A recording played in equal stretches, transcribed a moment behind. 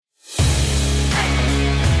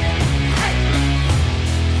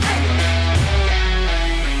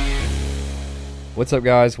What's up,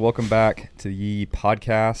 guys? Welcome back to the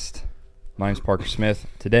podcast. My name's Parker Smith.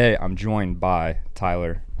 Today, I'm joined by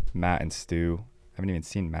Tyler, Matt, and Stu. I haven't even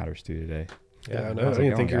seen Matt or Stu today. Yeah, I know. I How's it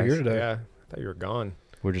didn't think you going, were here guys? today. Yeah, I thought you were gone.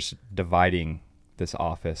 We're just dividing this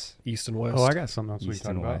office, East and West. Oh, I got something else we east can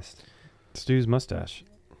talk and about. west. Stu's mustache,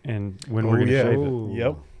 and when Oh, we're gonna yeah. shave it. Ooh.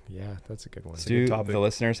 Yep. Yeah, that's a good one. a Stu, good topic. the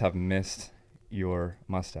listeners have missed your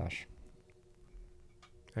mustache.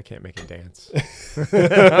 I can't make it dance.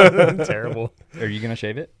 Terrible. Are you going to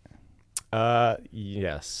shave it?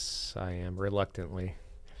 Yes, I am reluctantly.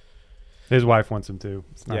 His wife wants him to.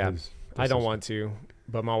 It's not Yeah, his I don't decision. want to,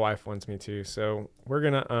 but my wife wants me to. So we're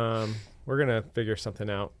gonna figure something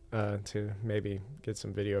out to maybe get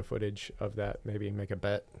some video footage of that. Maybe make a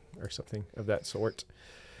bet or something of that sort.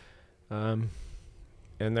 And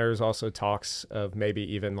there's also talks of maybe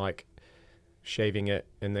even like shaving it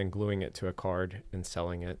and then gluing it to a card and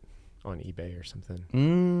selling it on eBay or something.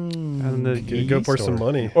 And the You go for some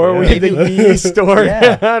money. Or Yeah. the e-store.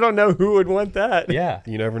 Yeah. I don't know who would want that. Yeah.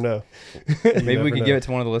 You never know. Maybe we could give it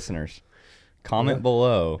to one of the listeners. Comment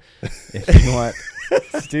below if you want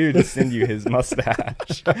Stu to send you his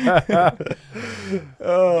mustache.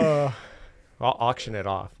 I'll auction it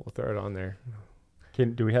off. We'll throw it on there.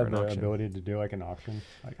 Do we have an the auction. ability to do like an auction,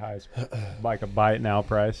 like highest, like a buy it now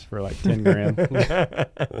price for like 10 grand?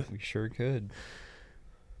 We sure could.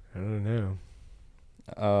 I don't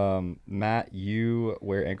know. Matt, you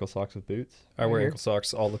wear ankle socks with boots? I wear Right ankle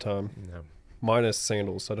socks all the time. No. Minus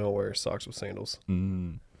sandals. I don't wear socks with sandals. here?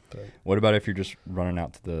 Mm. But What about if you're just running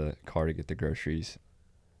out to the car to get the groceries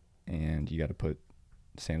and you got to put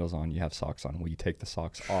sandals on, you have socks on? Will you take the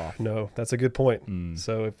socks off? no, that's a good point. Mm.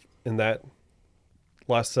 So if in that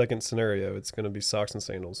last second scenario, it's going to be socks and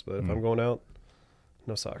sandals. But if I'm going out,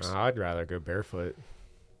 no socks. I'd rather go barefoot.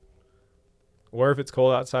 Or if it's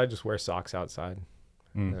cold outside, just wear socks outside.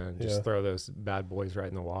 Mm. And just Yeah. throw those bad boys right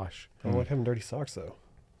in the wash. I don't like having dirty socks though.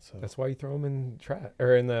 So That's why you throw them in trash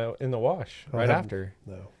or in the wash I right haven't- after.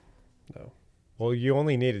 no. Well, you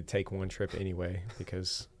only need to take one trip anyway,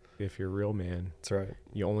 because if you're a real man, That's right.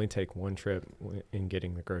 you only take one trip in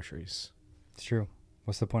getting the groceries. It's true.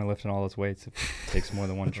 What's the point of lifting all those weights if it takes more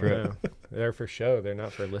than one trip? Yeah. They're for show. They're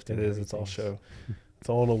not for lifting. It is. heavy It's all things. show. It's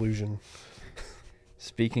all an illusion.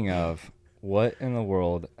 Speaking of, what in the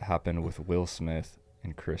world happened with Will Smith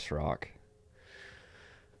and Chris Rock?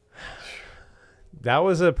 That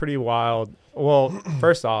was a pretty wild. Well,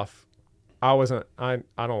 first off, I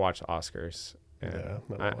don't watch the Oscars. And Yeah,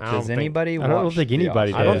 no, I I don't Does think- anybody I don't watch think the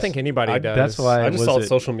anybody Oscars? I don't does. think anybody does. That's why I just saw was it it-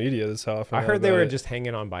 social media. This is how I found I out heard they about were it. just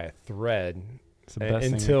hanging on by a thread It's the best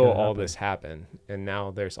thing that until could all happen. this happened, and now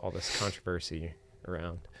there's all this controversy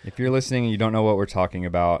around. If you're listening and you don't know what we're talking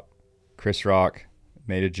about, Chris Rock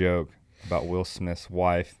made a joke about Will Smith's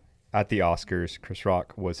wife at the Oscars. Chris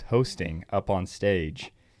Rock was hosting up on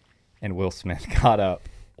stage, and Will Smith got up,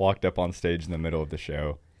 walked up on stage in the middle of the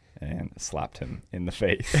show, and slapped him in the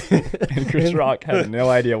face. And Chris Rock had no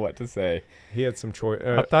idea what to say. He had some choice.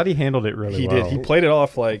 I thought he handled it really He well. did. He played it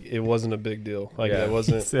off like it wasn't a big deal. Like Yeah. it He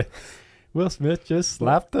wasn't. said, Will Smith just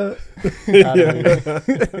slapped the.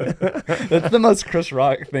 That's the most Chris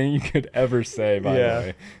Rock thing you could ever say, by Yeah. the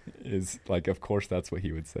way. Is like, of course, that's what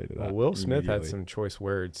he would say to that. Will Smith had immediately. some choice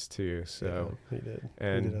words too. So, Yeah, he did. He did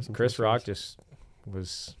and have some Chris choice Rock words. just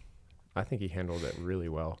was. I think he handled it really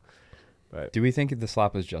well. But Do we think the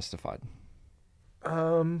slap was justified?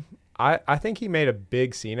 I think he made a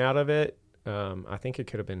big scene out of it. I think it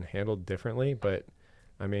could have been handled differently, but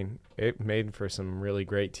I mean, it made for some really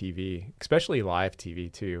great TV, especially live TV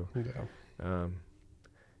too. Yeah.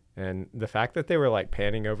 And the fact that they were like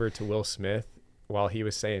panning over to Will Smith while he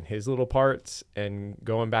was saying his little parts and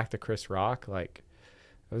going back to Chris Rock, like,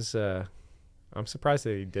 it was, I'm surprised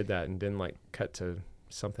that he did that and didn't like cut to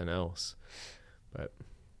something else. But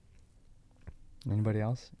Anybody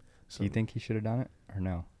else? Do you some- think he should have done it or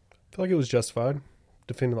no? I feel like it was justified,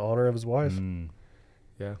 defending the honor of his wife. Mm.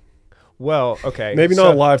 well, okay. Maybe so-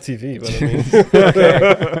 not on live TV, but I mean,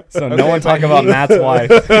 Okay. So no Okay, one talk but about he- Matt's wife.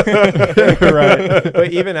 Right.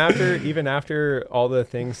 But even after all the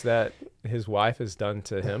things that his wife has done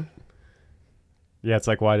to him, Yeah, it's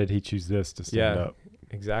like, why did he choose this to stand Yeah. up?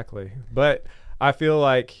 exactly. But I feel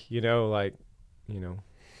like, you have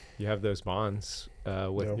those bonds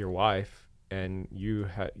with Yeah. your wife, and you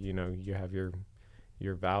have your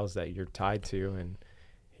vows that you're tied to, and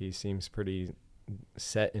he seems pretty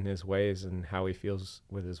set in his ways and how he feels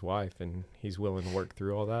with his wife, and he's willing to work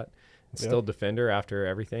through all that and Yeah. still defend her after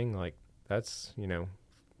everything. Like, that's,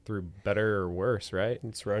 through better or worse, right?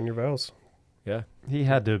 it's around your vows. Yeah. He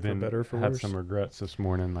had to have For been better or for had worse. some regrets this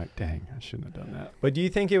morning. Like, dang, I shouldn't have done that. But do you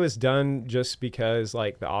think it was done just because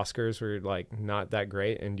like the Oscars were like not that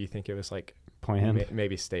great, and do you think it was like Planned.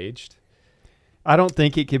 maybe staged? I don't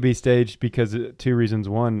think it could be staged because two reasons.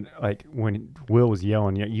 One, like when Will was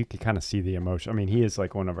yelling, you could kind of see the emotion. I mean, he is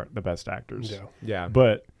like one of the best actors. Yeah. Yeah.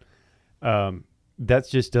 But that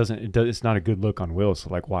just doesn't. It's not a good look on Will. So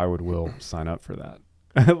like, why would Will sign up for that?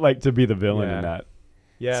 Like to be the villain in Yeah. that.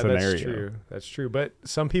 Yeah, that's scenario. true. That's true. But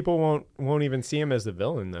some people won't even see him as the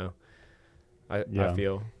villain though. I Yeah.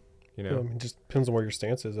 feel, I mean, it just depends on where your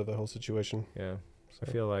stance is of the whole situation. yeah. I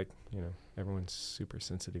So. feel like, everyone's super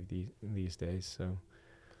sensitive these days, so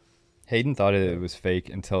Hayden thought it was fake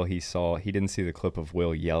until he didn't see the clip of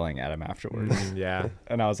Will yelling at him afterwards. yeah.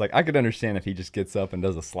 And I was like, I could understand if he just gets up and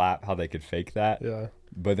does a slap, how they could fake that. Yeah.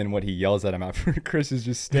 But then what he yells at him after, Chris is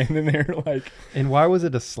just standing there like, And why was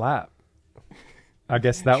it a slap? I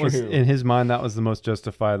guess that was True. in his mind. That was the most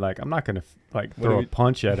justified. Like, I'm not gonna What throw do a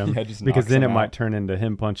punch at him Yeah, just because knocks then it him might out. turn into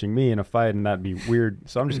him punching me in a fight, and that'd be weird.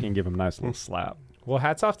 So I'm just gonna give him a nice little slap. Well,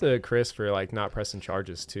 hats off to Chris for like not pressing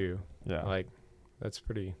charges too. Yeah. Like that's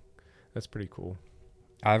pretty cool.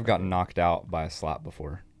 I've gotten knocked out by a slap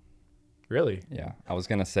before. Really? Yeah. I was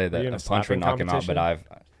going to say Were that you in a a punch would slapping knock him out, but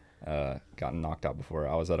competition? I've gotten knocked out before.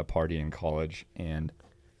 I was at a party in college, and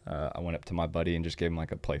I went up to my buddy and just gave him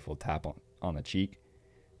like a playful tap on the cheek.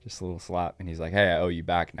 Just a little slap. And he's like, hey, I owe you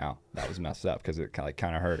back now. That was messed up because it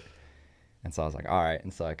kind of hurt. And so I was like, all right.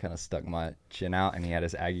 And so I kind of stuck my chin out, and he had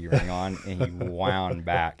his Aggie ring on, and he wound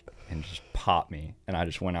back and just popped me. And I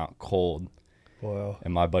just went out cold. Wow.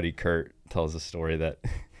 And my buddy Kurt tells a story that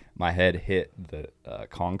my head hit the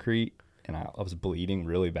concrete, and I was bleeding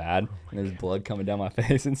really bad. And there's blood coming down my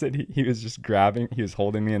face, and said he was just he was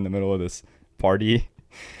holding me in the middle of this party,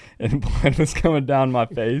 and blood was coming down my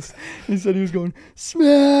face. He said he was going,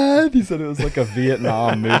 Smith! He said it was like a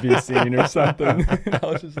Vietnam movie scene or something. And I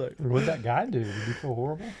was just like, What'd that guy do? Did you feel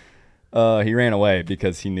horrible? he ran away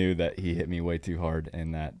because he knew that he hit me way too hard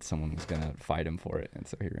and that someone was going to fight him for it. And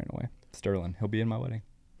so he ran away. Sterling, he'll be in my wedding.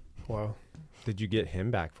 Wow. Did you get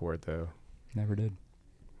him back for it though? Never did.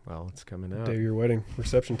 Well, it's coming up. Day of your wedding,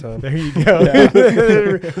 reception time. There you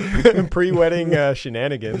go. Pre-wedding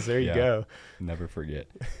shenanigans. There you Yeah. go. Never forget.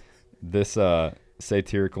 This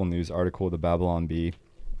satirical news article, the Babylon Bee,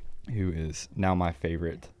 who is now my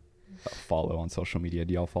favorite follow on social media.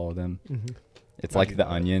 Do y'all follow them? Mm-hmm. It's I like do The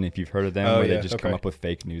not. Onion, if you've heard of them, Oh, where yeah, they just come okay. up with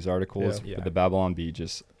fake news articles. Yeah. But the Babylon Bee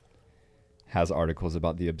just has articles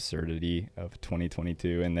about the absurdity of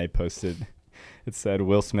 2022, and they posted, it said,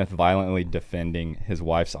 Will Smith violently defending his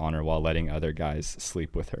wife's honor while letting other guys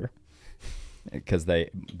sleep with her. Because they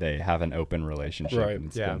have an open relationship, Right. and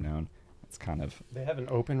it's Yeah. been known. It's kind of, They have an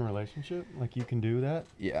open relationship. Like you can do that.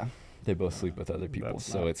 yeah, they both sleep with other people. That's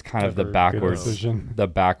So not it's kind of the ever good backwards decision. the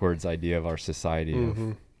backwards idea of our society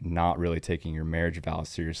Mhm. of not really taking your marriage vows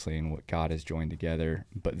seriously and what God has joined together,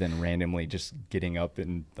 but then randomly just getting up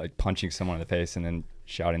and like punching someone in the face and then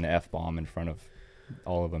shouting the F-bomb in front of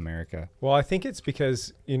all of America. Well, I think it's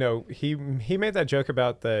because, he made that joke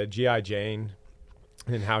about the G.I. Jane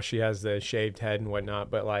and how she has the shaved head and whatnot,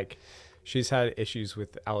 but like she's had issues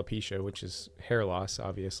with alopecia, which is hair loss,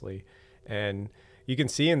 obviously. And you can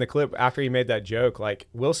see in the clip after he made that joke, like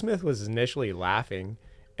Will Smith was initially laughing,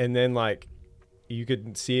 and then like you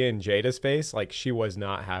could see in Jada's face, like she was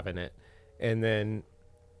not having it. And then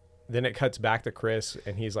it cuts back to Chris,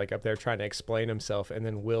 and he's like up there trying to explain himself, and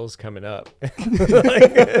then Will's coming up.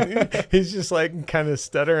 Like, he's just like kind of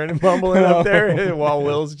stuttering and mumbling up there while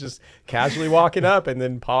Will's just casually walking up, and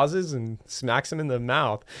then pauses and smacks him in the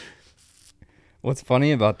mouth. What's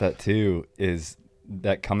funny about that too is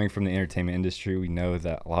that coming from the entertainment industry, we know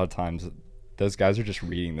that a lot of times those guys are just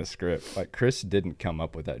reading the script. Like Chris didn't come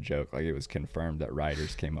up with that joke. Like it was confirmed that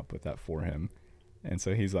writers came up with that for him. And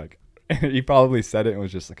so he's like, he probably said it and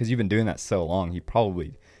was just because you've been doing that so long, he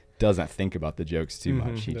probably doesn't think about the jokes too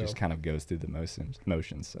Mhm, much. He no. just kind of goes through the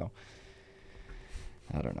motions. So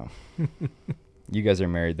I don't know. You guys are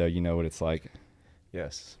married though. You know what it's like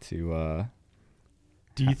Yes. to,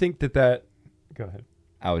 Do you think that? Go ahead.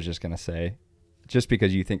 I was just going to say, just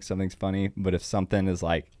because you think something's funny, but if something is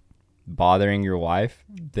like bothering your wife,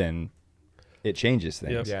 then it changes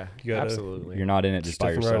things. Yep. Yeah, You gotta- absolutely. You're not in it just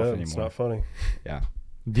by Stiffen yourself right up. anymore. It's not funny. Yeah.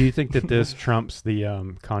 Do you think that this trumps the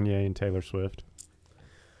Kanye and Taylor Swift?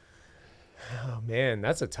 Oh man,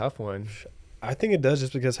 that's a tough one. I think it does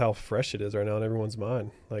just because how fresh it is right now in everyone's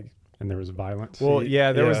mind. Like, And there was violence. Well,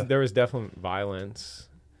 yeah, there yeah. was definite violence.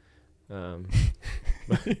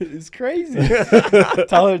 It's crazy.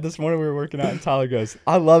 Tyler, this morning we were working out, and Tyler goes,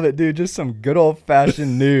 "I love it, dude. Just some good old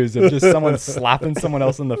fashioned news of just someone slapping someone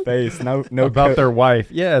else in the face. No, About their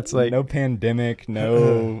wife. Yeah, it's like no pandemic,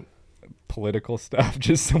 no political stuff.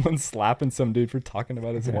 Just someone slapping some dude for talking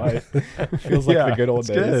about his wife. Feels like the good old it's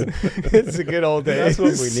days. good. It's a good old day. That's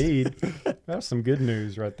what we need. That's some good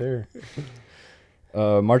news right there.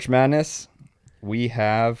 March Madness, we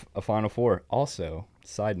have a Final Four. Also,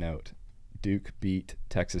 side note, Duke beat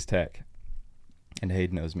Texas Tech, and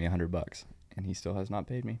Hayden owes me $100, and he still has not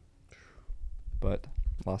paid me. But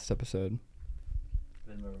last episode,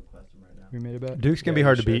 we made a bet. Duke's going to be Yeah,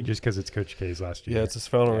 hard you to beat should. just because it's Coach K's last year. Yeah, it's his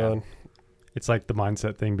final Yeah. run. It's like the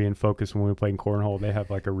mindset thing being focused when we play in cornhole. They have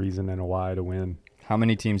like a reason and a why to win. How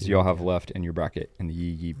many teams do y'all have left in your bracket, in the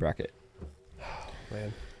Yee bracket?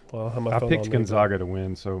 Man. Well, how am I phone picked on me, Gonzaga to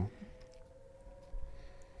win, so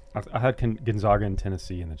I had Gonzaga and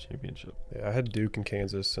Tennessee in the championship. but- Yeah, I had Duke and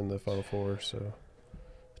Kansas in the Final Four, so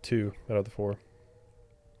 2 out of the 4.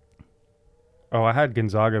 Oh, I had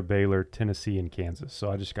Gonzaga, Baylor, Tennessee, and Kansas,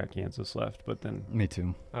 so I just got Kansas left. But then, Me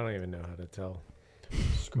too. I don't even know how to tell.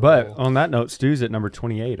 but on that note, Stu's at number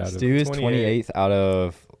 28 out of Stu is 28. 28th out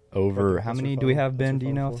of over. What's How your many do we final- have, what's Ben? your Do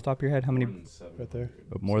you know final off the top of your head? How many? Right there.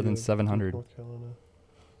 More than So, 700. North Carolina.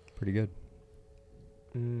 Pretty good.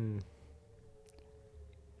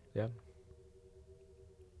 Yeah.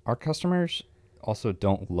 Our customers also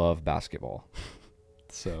don't love basketball.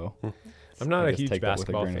 So I'm not I a guess huge take that with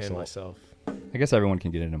a basketball grain of fan salt. myself. I guess everyone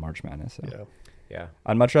can get into March Madness. So. Yeah. Yeah.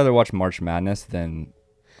 I'd much rather watch March Madness than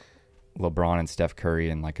LeBron and Steph Curry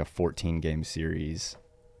in like a 14-game series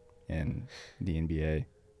in the NBA.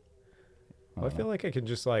 I feel like I could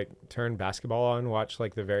just like turn basketball on, watch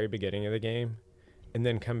like the very beginning of the game, and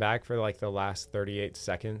then come back for like the last 38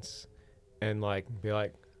 seconds and like be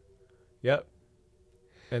like, yep.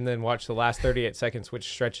 And then watch the last 38 seconds, which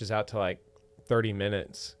stretches out to like 30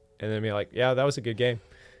 minutes. And then be like, yeah, that was a good game.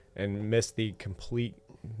 And miss the complete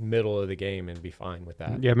middle of the game and be fine with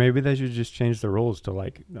that. Yeah, maybe they should just change the rules to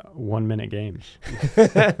like 1 minute games.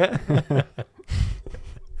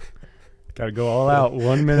 Got to go all out.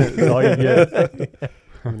 1 minute is all you get.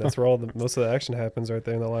 I mean, that's where most of the action happens right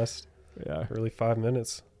there in the last Yeah. really 5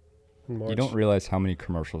 minutes. In March. You don't realize how many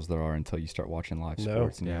commercials there are until you start watching live No.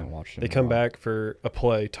 sports and you Yeah. haven't watched them. They in a come while. back for a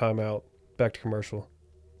play, timeout, back to commercial.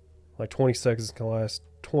 Like 20 seconds can last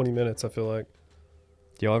 20 minutes, I feel like.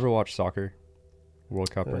 Do y'all ever watch soccer? World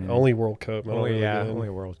Cup or anything? Only World Cup. I don't Only, really yeah, get in. only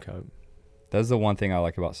World Cup. That's the one thing I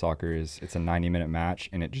like about soccer is it's a 90-minute match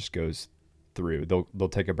and it just goes through. They'll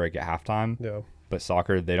take a break at halftime, Yeah. but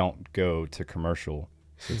soccer they don't go to commercial.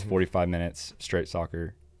 So it's 45 minutes straight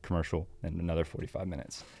soccer, commercial, and another 45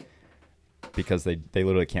 minutes because they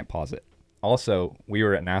literally can't pause it. Also, we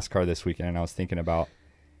were at NASCAR this weekend and I was thinking about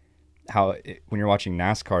how when you're watching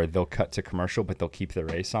NASCAR, they'll cut to commercial, but they'll keep the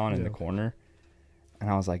race on in the Yeah. corner. And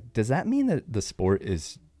I was like, does that mean that the sport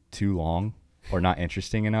is too long or not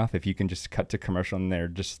interesting enough if you can just cut to commercial and they're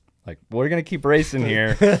just like, we're going to keep racing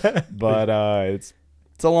here, but it's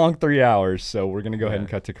a long 3 hours, so we're going to go ahead and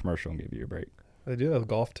Yeah. cut to commercial and give you a break They do have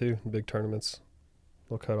golf too, big tournaments.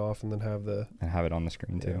 They'll cut off and then have the. and have it on the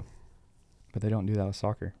screen Yeah. too. But they don't do that with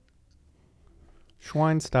soccer.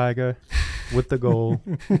 Schweinsteiger with the goal.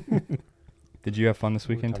 Did you have fun this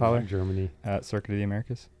weekend, Talking about Tyler, Germany. at Circuit of the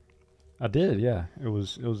Americas? I did, yeah. It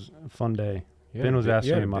was a fun day. You Ben had a was bu- you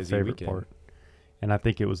asking had me a my busy favorite weekend. part, and I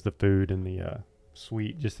think it was the food and the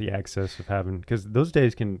suite, just the access of having, because those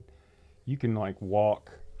days you can like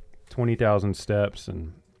walk 20,000 steps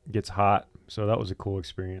and it gets hot. So that was a cool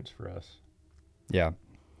experience for us. Yeah.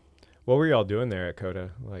 What were y'all doing there at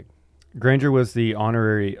Coda? Like, Granger was the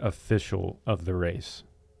honorary official of the race.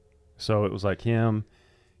 So it was like him.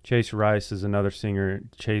 Chase Rice is another singer.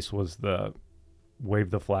 Chase was the wave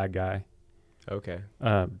the flag guy. okay.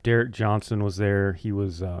 Derek Johnson was there. He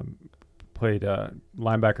was played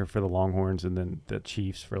linebacker for the Longhorns and then the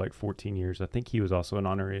Chiefs for like 14 years. I think he was also an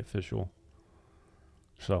honorary official.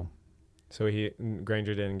 So So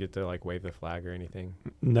Granger didn't get to like wave the flag or anything.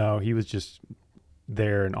 no, he was just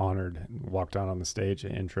there and honored. Walked out on the stage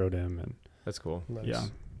and introed him, and That's cool. Nice.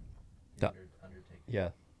 yeah, Yeah.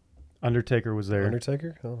 Undertaker was there.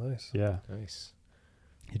 Undertaker? Oh, nice. Yeah, Nice.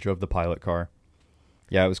 He drove the pilot car.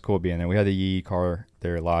 Yeah, it was cool being there. We had the Yee car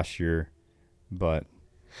there last year, but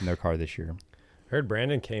no car this year. Heard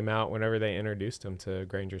Brandon came out whenever they introduced him to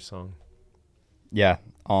Granger's song. Yeah,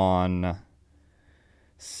 on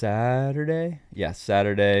Saturday. Yeah,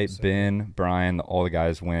 Saturday. Ben, Brian, all the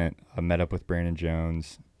guys went. I met up with Brandon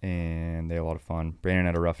Jones, and they had a lot of fun. Brandon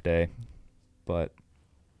had a rough day, but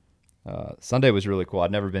Sunday was really cool.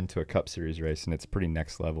 I'd never been to a Cup Series race, and it's pretty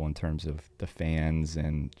next level in terms of the fans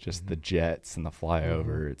and just the jets and the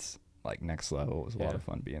flyover. It's like next level. It was a lot of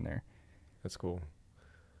fun being there. That's cool.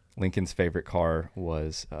 Lincoln's favorite car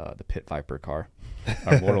was the Pit Viper car,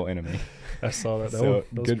 our mortal enemy. I saw that. So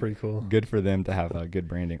That was pretty cool. Good for them to have good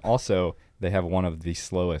branding. Also, they have one of the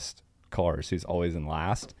slowest cars who's always in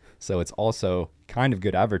last. So it's also kind of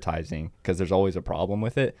good advertising because there's always a problem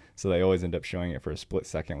with it. So they always end up showing it for a split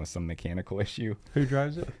second with some mechanical issue. Who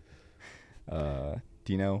drives it? Do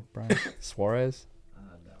you know, Brian? Suarez?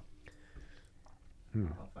 No.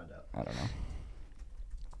 I'll find out. I don't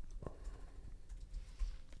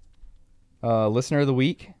know. Listener of the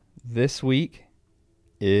week this week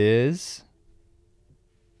is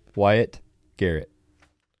Wyatt Garrett.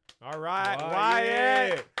 All right,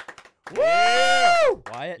 Wyatt. Woo!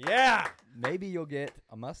 Wyatt, Yeah. maybe you'll get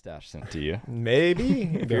a mustache sent to you. Maybe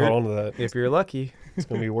if Hold you're, on to that. if you're lucky. It's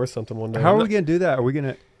gonna be worth something one day. How are we gonna do that?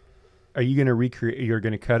 Are you gonna recreate? You're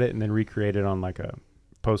gonna cut it and then recreate it on like a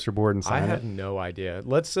poster board and I sign have it. no idea.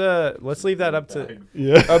 Let's leave that up to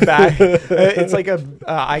Yeah. a bag. It's like a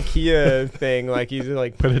IKEA thing. Like you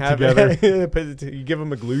like Put it have together. you give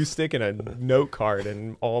them a glue stick and a note card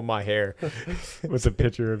and all my hair With a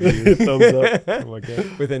picture of you. Thumbs up. Like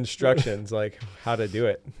that. with instructions like how to do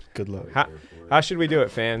it. Good luck. How should we do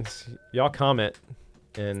it, fans? Y'all comment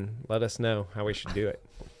and let us know how we should do it.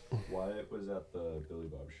 Wyatt was at the Billy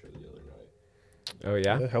Bob show the other night. Oh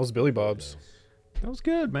yeah. Yeah, how's Billy Bob's? That was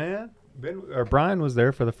good, man. Brian was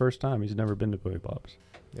there for the first time. He's never been to Billy Bob's.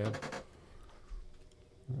 Yeah.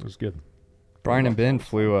 It was good. Brian and Ben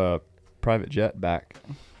flew a private jet back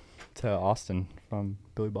to Austin from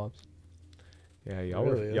Billy Bob's. Yeah, y'all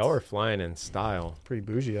Really? were flying in style. Pretty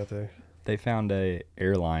bougie out there. They found a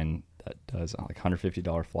airline that does like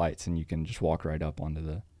 $150 flights, and you can just walk right up onto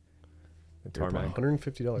the. The tarmac.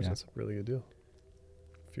 $150. Yeah. That's a really good deal.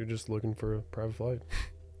 If you're just looking for a private flight.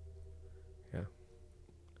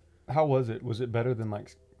 How was it? Was it better than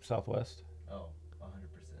like Southwest? Oh, 100%.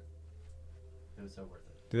 It was so worth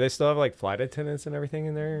it. Do they still have like flight attendants and everything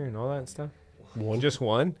in there and all that stuff? One. Just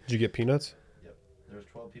one? Did you get peanuts? There was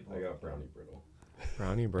 12 people. I got brownie brittle.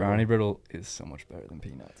 Brownie bro. Brownie brittle is so much better than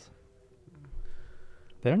peanuts.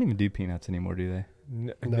 They don't even do peanuts anymore, do they?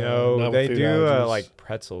 No, No, not with they food do allergies. like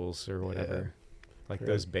pretzels or whatever. Like Yeah.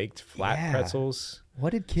 those baked flat Yeah. pretzels.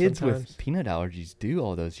 What did kids Sometimes. with peanut allergies do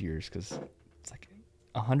all those years? Because it's like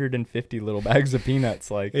 150 little bags of peanuts.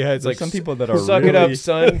 Like Yeah, it's there's like some people that are suck really, it up,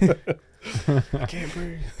 son. I can't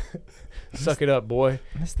breathe. Suck it up, boy.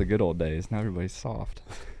 That's the good old days. Now everybody's soft.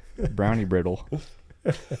 Brownie brittle.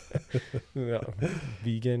 Yeah.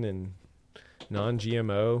 Vegan and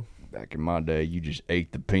non-GMO. Back in my day, you just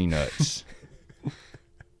ate the peanuts.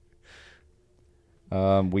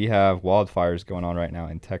 We have wildfires going on right now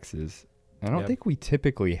in Texas. I don't Yep. think we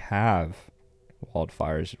typically have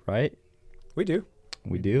wildfires, right? We do.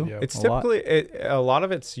 We do. Yeah. It's A lot. typically a lot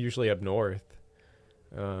of it's usually up north.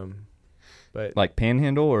 But Like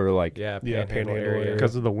Panhandle or like yeah, Yeah, Panhandle Panhandle area. area.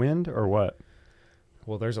 Because of the wind or what?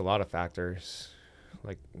 Well, there's a lot of factors,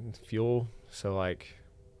 like fuel. So like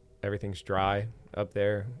everything's dry up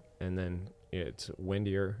there, and then it's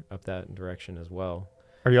windier up that direction as well.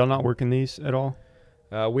 Are y'all not working these at all?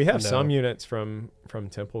 We have No. some units from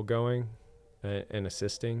Temple going and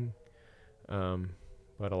assisting,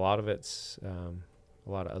 but a lot of it's a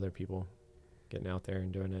lot of other people getting out there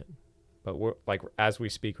and doing it. But we're like as we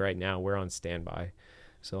speak right now, we're on standby.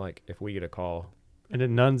 So like if we get a call, And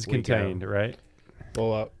then none's We go. contained, right?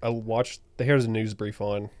 Well, I watched. They had a news brief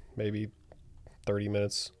on maybe 30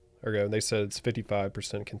 minutes ago, and they said it's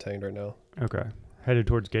 55% contained right now. Okay. Headed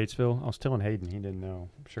towards Gatesville. I was telling Hayden he didn't know.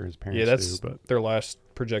 I'm sure his parents Yeah, that's do, but their last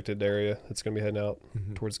projected area that's going to be heading out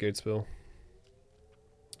towards Gatesville.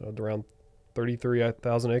 Around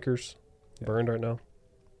 33,000 acres Yeah. burned right now,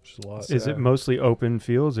 which is a lot. is it mostly open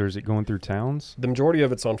fields or is it going through towns? The majority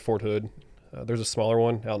of it's on Fort Hood. There's a smaller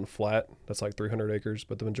one out in Flat that's like 300 acres,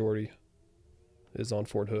 but the majority is on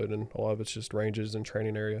Fort Hood, and a lot of it's just ranges and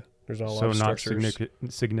training area. There's not a lot So of not structures.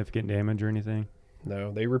 significant damage or anything?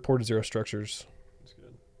 No, they reported 0 structures. That's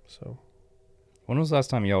good. So When was the last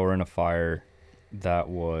time y'all were in a fire that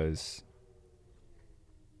was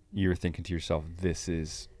you were thinking to yourself, this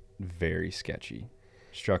is very sketchy?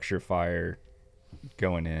 Structure fire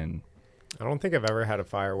going in. I don't think I've ever had a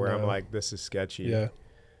fire where I'm No. like, this is sketchy. yeah,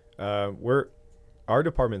 Our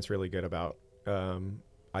department's really good about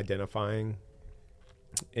identifying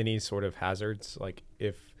any sort of hazards. Like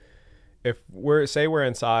if we're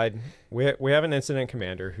inside, we have an incident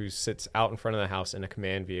commander who sits out in front of the house in a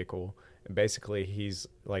command vehicle, and basically he's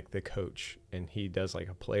like the coach, and he does like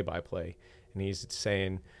a play-by-play, and he's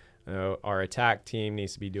saying, our attack team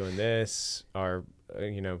needs to be doing this. Our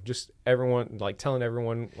just everyone, like telling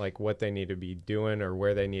everyone like what they need to be doing or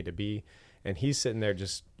where they need to be. And he's sitting there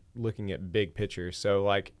just looking at big pictures. So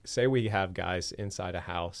like, say we have guys inside a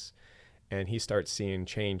house and he starts seeing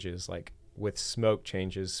changes, like with smoke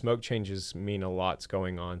changes mean a lot's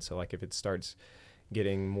going on. So like if it starts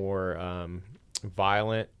getting more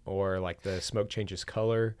violent, or like the smoke changes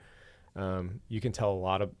color, you can tell a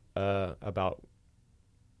lot about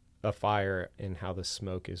a fire and how the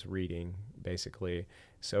smoke is reading, basically.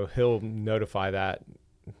 So he'll notify that,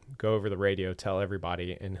 go over the radio, tell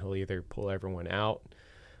everybody, and he'll either pull everyone out,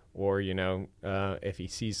 or if he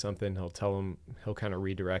sees something, he'll tell them, he'll kind of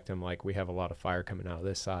redirect them, like, we have a lot of fire coming out of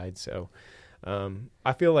this side. So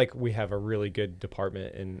I feel like we have a really good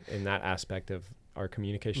department in that aspect of our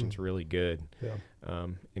communication's really good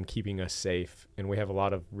in keeping us safe. And we have a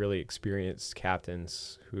lot of really experienced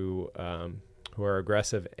captains who are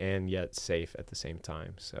aggressive and yet safe at the same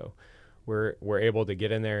time. So we're able to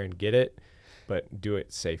get in there and get it, but do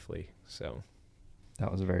it safely. So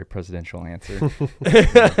That was a very presidential answer.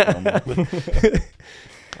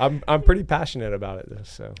 I'm pretty passionate about it though.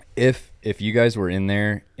 So If you guys were in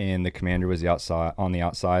there and the commander was on the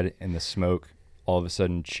outside and the smoke all of a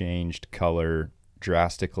sudden changed color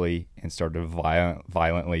drastically and started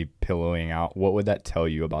violently pillowing out, what would that tell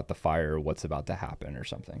you about the fire or what's about to happen or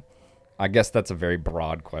something? I guess that's a very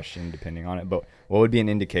broad question depending on it, but what would be an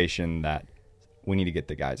indication that we need to get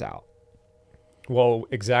the guys out? well,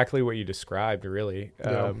 exactly what you described, really,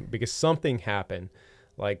 because something happened.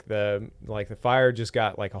 Like the fire just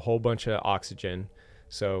got like a whole bunch of oxygen,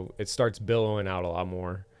 so it starts billowing out a lot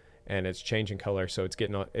more, and it's changing color. So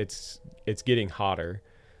it's getting hotter.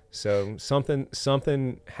 So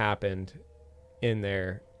something happened in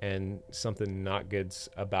there, and something not good's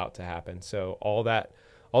about to happen. So all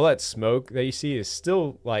that smoke that you see is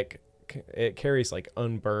still like, it carries like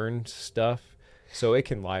unburned stuff. So it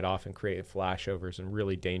can light off and create flashovers in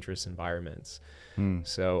really dangerous environments.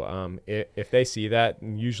 So if they see that,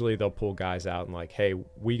 usually they'll pull guys out and like, hey,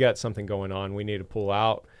 we got something going on. We need to pull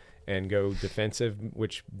out and go defensive,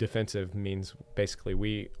 which defensive means basically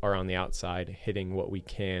we are on the outside hitting what we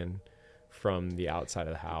can from the outside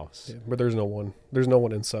of the house. Yeah, but there's no one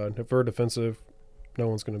inside. If we're defensive, no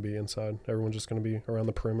one's going to be inside. Everyone's just going to be around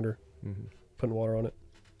the perimeter, putting water on it.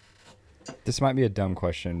 This might be a dumb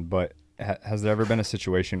question, but has there ever been a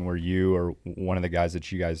situation where you or one of the guys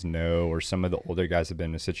that you guys know or some of the older guys have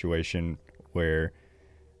been in a situation where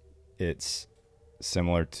it's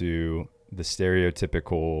similar to the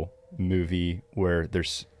stereotypical movie where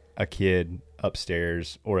there's a kid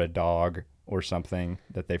upstairs or a dog or something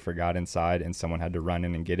that they forgot inside and someone had to run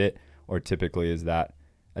in and get it? Or typically is that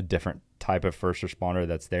a different type of first responder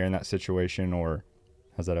that's there in that situation, or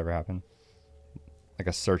has that ever happened? Like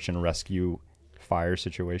a search and rescue fire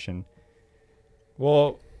situation?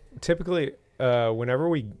 Well, typically, whenever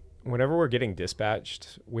we're getting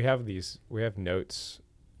dispatched, we have notes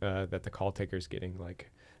that the call taker's getting.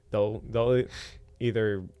 Like, they'll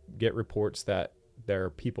either get reports that there are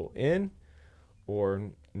people in,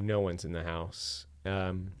 or no one's in the house.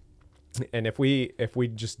 And if we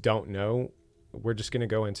just don't know, we're just gonna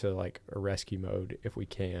go into like a rescue mode if we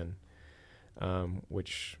can,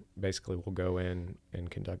 which basically we'll go in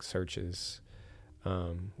and conduct searches.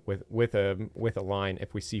 With a line.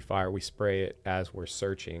 If we see fire, we spray it as we're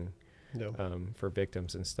searching for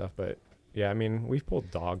victims and stuff. But yeah, I mean, we've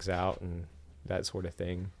pulled dogs out and that sort of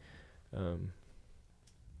thing,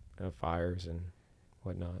 fires and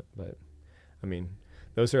whatnot. But I mean,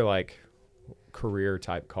 those are like career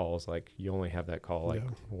type calls. Like you only have that call like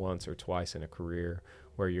once or twice in a career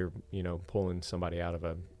where you're pulling somebody out of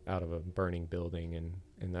a burning building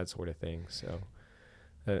and that sort of thing. So.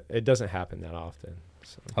 It doesn't happen that often.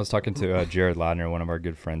 So. I was talking to Jared Ladner, one of our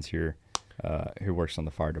good friends here, who works on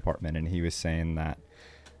the fire department, and he was saying that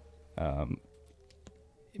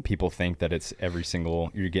people think that it's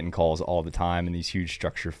you're getting calls all the time in these huge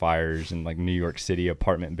structure fires in like New York City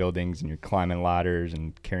apartment buildings, and you're climbing ladders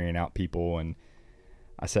and carrying out people. And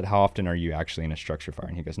I said, how often are you actually in a structure fire?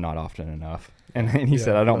 And he goes, not often enough. And he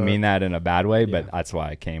said, I don't mean that in a bad way, but that's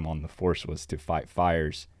why I came on the force, was to fight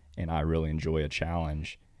fires. And I really enjoy a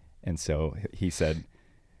challenge. And so he said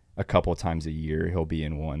a couple of times a year he'll be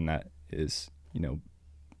in one that is,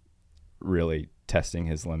 really testing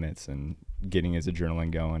his limits and getting his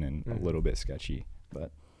adrenaline going and a little bit sketchy.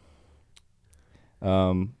 But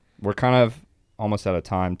we're kind of almost out of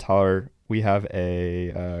time. Tyler, we have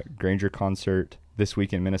a Granger concert this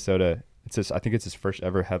week in Minnesota. I think it's his first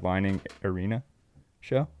ever headlining arena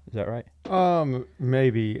show. Is that right?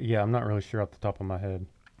 Maybe. Yeah, I'm not really sure off the top of my head.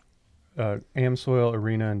 Amsoil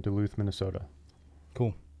Arena in Duluth, Minnesota.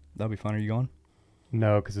 That'll be fun. Are you going?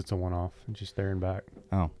 No, because it's a one-off. Just there and back.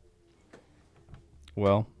 Oh.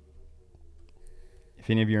 Well, if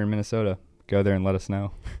any of you are in Minnesota, go there and let us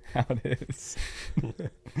know how it is.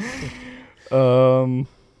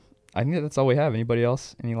 I think that's all we have. Anybody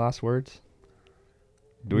else? Any last words?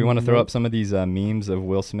 Do we want to throw up some of these memes of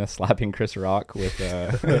Will Smith slapping Chris Rock with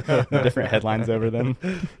different headlines over them?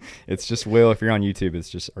 It's just Will. If you're on YouTube, it's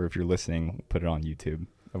just, or if you're listening, put it on YouTube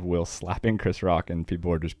of Will slapping Chris Rock, and people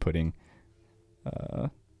are just putting,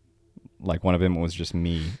 like one of them was just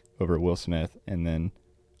me over Will Smith, and then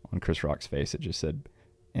on Chris Rock's face it just said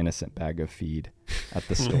innocent bag of feed at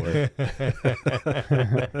the store.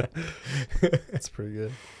 That's pretty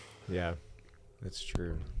good. Yeah, that's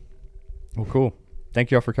true. Well, cool. Thank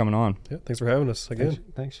you all for coming on. Yeah, thanks for having us again.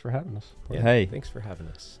 Thanks for having us. Yeah, Hey. thanks for having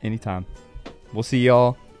us. Anytime. We'll see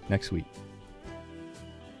y'all next week.